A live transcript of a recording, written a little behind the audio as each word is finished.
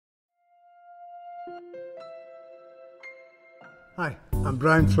Hi, I'm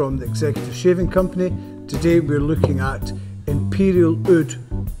Brian from the Executive Shaving Company. Today we're looking at Imperial Oud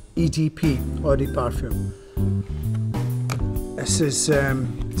EDP, Eau De Parfum. This is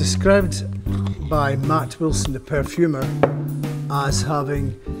described by Matt Wilson, the perfumer, as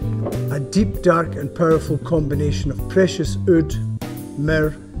having a deep, dark and powerful combination of precious oud,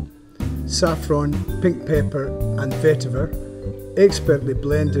 myrrh, saffron, pink pepper and vetiver, expertly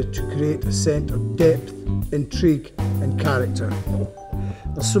blended to create a scent of depth, intrigue and character.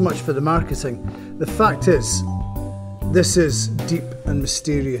 There's so much for the marketing. The fact is, this is deep and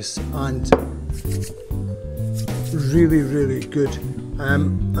mysterious and really, really good.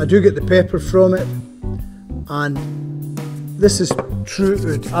 I do get the pepper from it, and this is true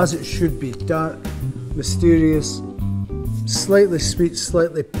oud as it should be. Dark, mysterious, slightly sweet,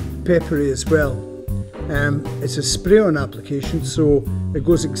 slightly peppery as well. It's a spray-on application, so it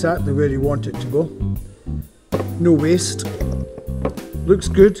goes exactly where you want it to go. No waste. Looks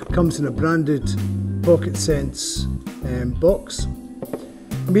good. Comes in a branded Pocket Scents box.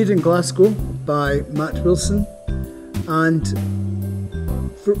 Made in Glasgow by Matt Wilson, and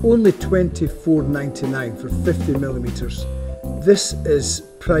for only £24.99 for 50mm. This is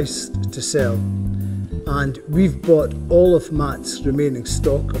priced to sell, and we've bought all of Matt's remaining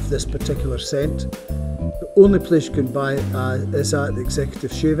stock of this particular scent. The only place you can buy it is at the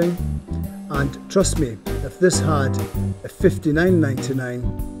Executive Shaving, and trust me, if this had a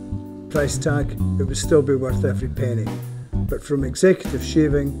 £59.99 price tag, it would still be worth every penny. But from Executive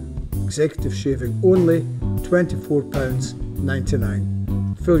Shaving only,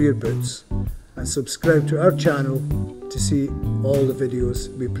 £24.99. Fill your boots and subscribe to our channel to see all the videos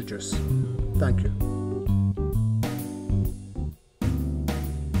we produce. Thank you.